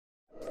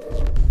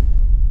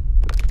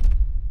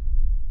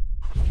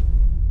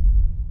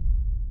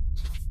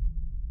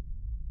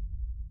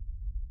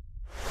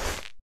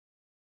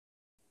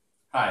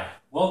Hi,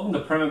 welcome to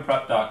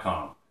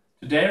PrimandPrep.com.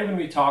 Today we're going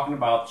to be talking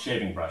about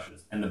shaving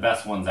brushes and the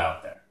best ones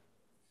out there.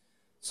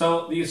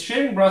 So the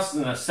shaving brush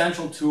is an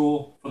essential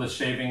tool for the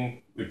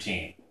shaving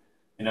routine.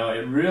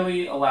 It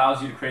really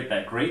allows you to create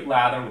that great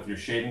lather with your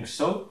shaving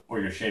soap or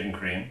your shaving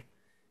cream,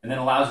 and then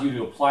allows you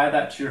to apply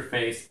that to your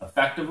face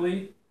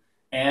effectively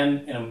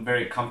and in a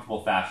very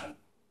comfortable fashion.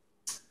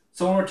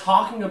 So when we're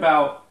talking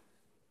about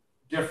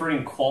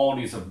differing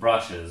qualities of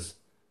brushes,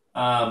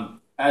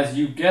 as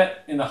you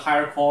get in the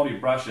higher quality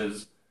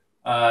brushes,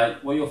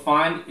 what you'll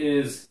find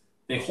is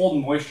they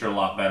hold moisture a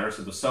lot better,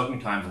 so the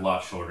soaking time is a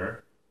lot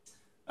shorter.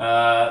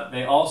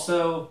 They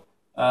also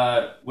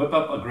whip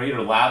up a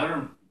greater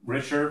lather,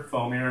 richer,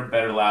 foamier,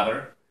 better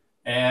lather,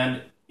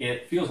 and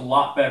it feels a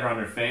lot better on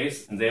your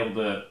face and is able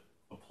to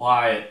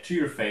apply it to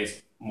your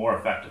face more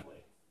effectively.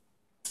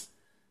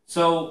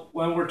 So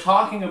when we're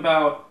talking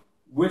about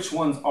which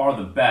ones are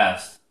the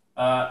best,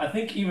 I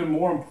think even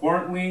more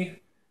importantly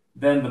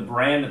than the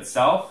brand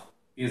itself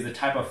is the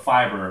type of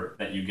fiber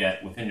that you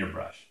get within your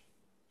brush.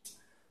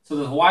 So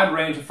there's a wide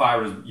range of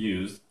fibers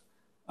used.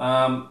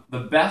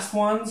 The best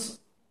ones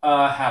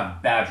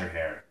have badger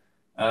hair.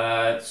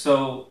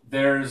 So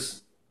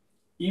there's,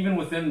 even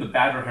within the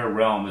badger hair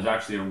realm, there's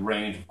actually a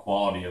range of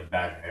quality of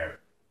badger hair.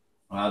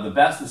 The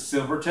best is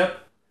silver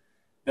tip,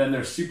 then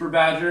there's super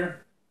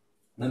badger,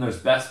 then there's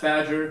best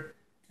badger,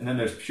 and then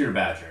there's pure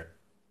badger.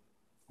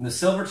 And the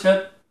silver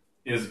tip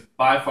is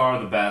by far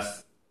the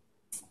best,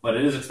 but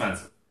it is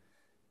expensive.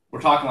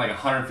 We're talking like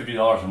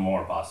 $150 or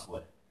more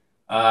possibly.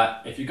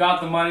 If you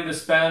got the money to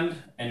spend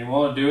and you're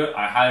willing to do it,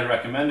 I highly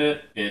recommend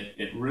it.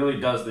 It really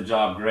does the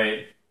job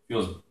great.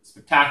 Feels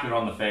spectacular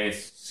on the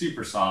face,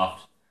 super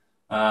soft.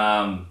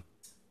 And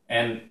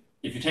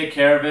if you take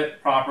care of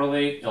it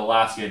properly, it'll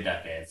last you a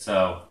decade.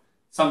 So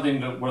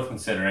something worth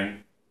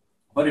considering.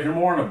 But if you're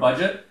more on a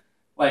budget,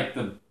 like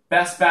the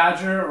best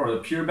badger or the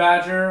pure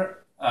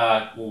badger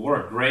will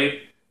work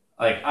great.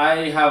 Like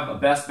I have a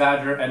Best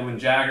Badger Edwin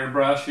Jagger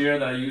brush here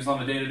that I use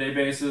on a day-to-day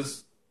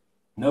basis.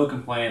 No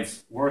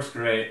complaints, works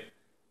great,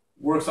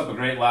 works up a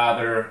great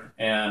lather,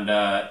 and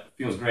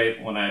feels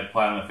great when I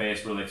apply it on my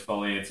face, really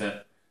exfoliates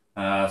it.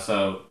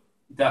 So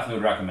definitely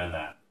would recommend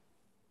that.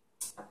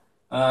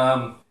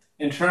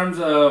 In terms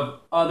of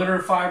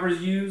other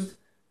fibers used,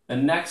 the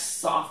next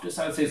softest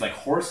I would say is like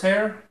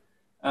horsehair.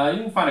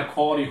 You can find a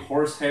quality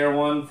horsehair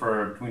one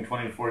for between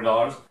 $20 to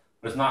 $40,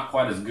 but it's not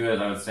quite as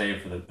good, I would say,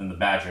 than the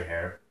badger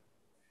hair.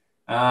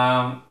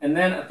 And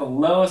then at the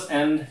lowest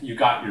end, you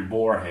got your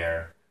boar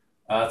hair.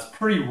 It's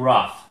pretty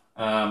rough,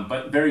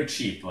 but very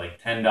cheap,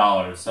 like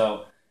 $10.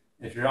 So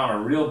if you're on a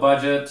real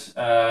budget,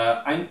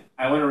 I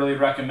wouldn't really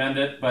recommend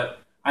it,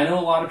 but I know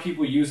a lot of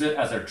people use it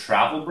as their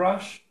travel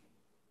brush,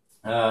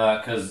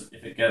 because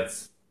if it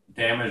gets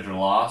damaged or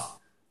lost,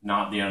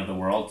 not the end of the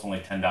world, it's only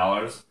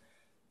 $10.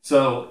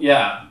 So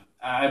yeah,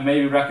 I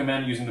maybe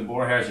recommend using the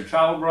boar hair as your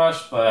travel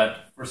brush,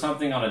 but for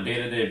something on a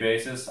day-to-day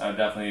basis, I would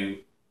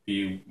definitely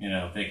be,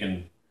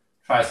 thinking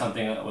try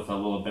something with a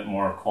little bit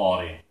more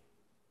quality.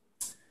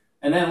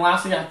 And then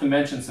lastly, I have to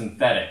mention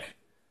synthetic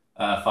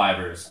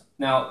fibers.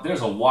 Now,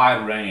 there's a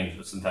wide range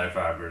of synthetic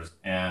fibers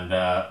and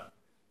a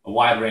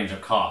wide range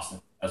of cost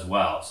as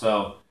well.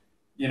 So,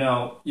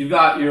 you've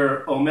got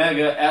your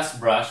Omega S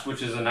brush,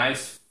 which is a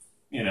nice,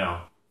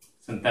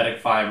 synthetic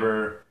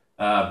fiber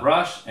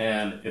brush,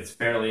 and it's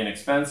fairly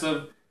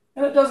inexpensive,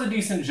 and it does a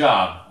decent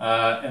job.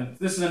 And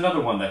this is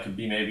another one that could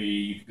be maybe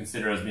you could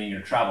consider as being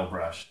your travel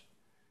brush.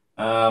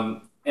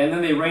 And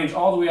then they range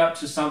all the way up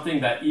to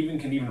something that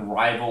can even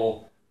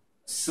rival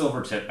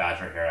silver tip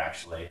badger hair,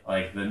 actually.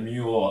 Like the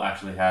Mule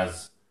actually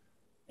has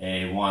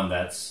a one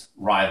that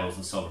rivals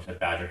the silver tip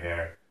badger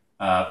hair,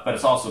 but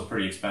it's also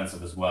pretty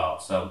expensive as well.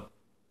 So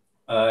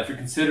if you're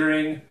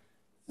considering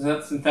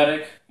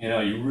synthetic,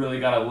 you really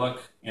got to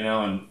look,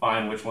 and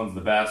find which one's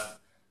the best.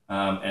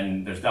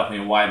 And there's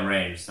definitely a wide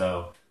range,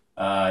 so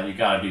you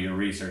got to do your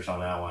research on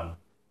that one.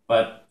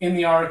 But in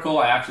the article,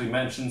 I actually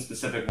mentioned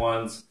specific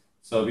ones,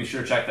 so be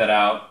sure to check that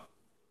out.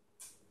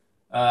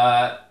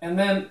 And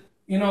then,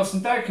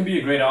 synthetic can be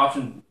a great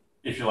option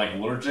if you're like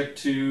allergic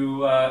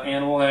to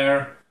animal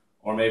hair,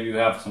 or maybe you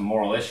have some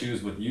moral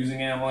issues with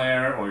using animal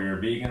hair, or you're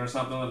vegan or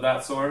something of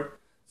that sort.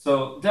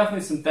 So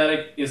definitely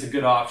synthetic is a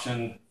good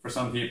option for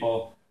some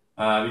people.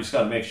 You just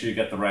got to make sure you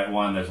get the right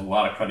one. There's a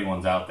lot of cruddy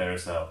ones out there,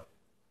 so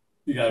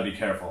you got to be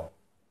careful.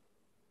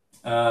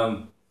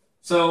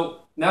 So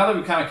now that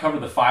we kind of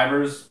covered the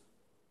fibers,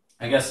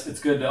 I guess it's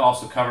good to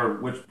also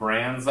cover which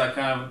brands I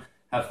kind of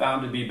have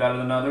found to be better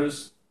than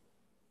others.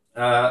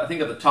 I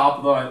think at the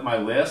top of my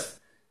list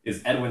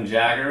is Edwin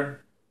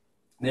Jagger.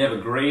 They have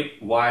a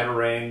great wide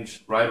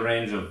range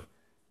of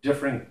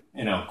different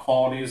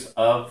qualities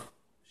of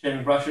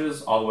shaving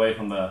brushes, all the way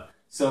from the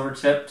silver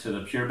tip to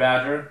the pure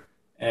badger,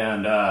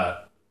 and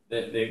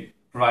they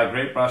provide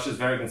great brushes,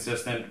 very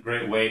consistent,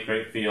 great weight,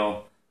 great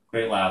feel,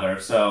 great lather.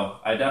 So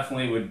I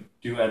definitely would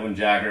do Edwin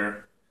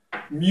Jagger.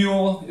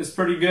 Mule is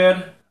pretty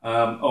good.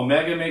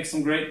 Omega makes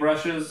some great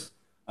brushes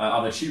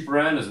on the cheaper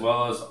end as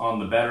well as on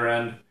the better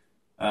end.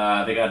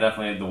 They got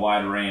definitely the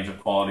wide range of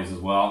qualities as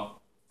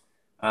well.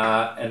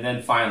 and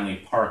then finally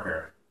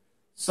Parker.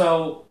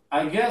 So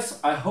I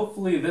guess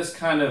hopefully this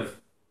kind of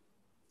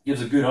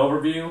gives a good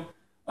overview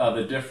of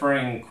the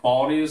differing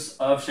qualities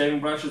of shaving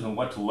brushes and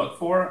what to look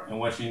for and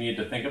what you need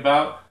to think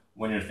about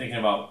when you're thinking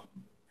about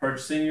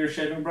purchasing your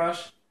shaving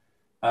brush.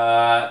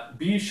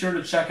 Be sure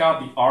to check out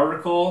the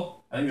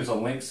article. I think there's a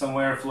link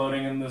somewhere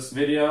floating in this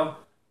video.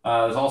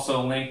 There's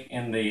also a link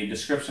in the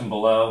description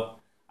below.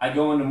 I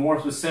go into more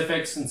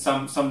specifics and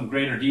some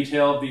greater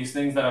detail of these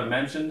things that I've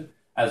mentioned,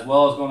 as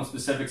well as go into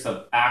specifics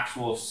of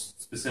actual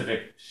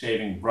specific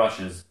shaving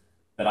brushes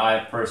that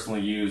I've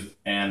personally used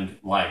and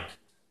liked.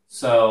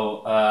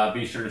 So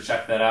be sure to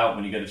check that out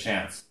when you get a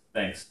chance.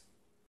 Thanks.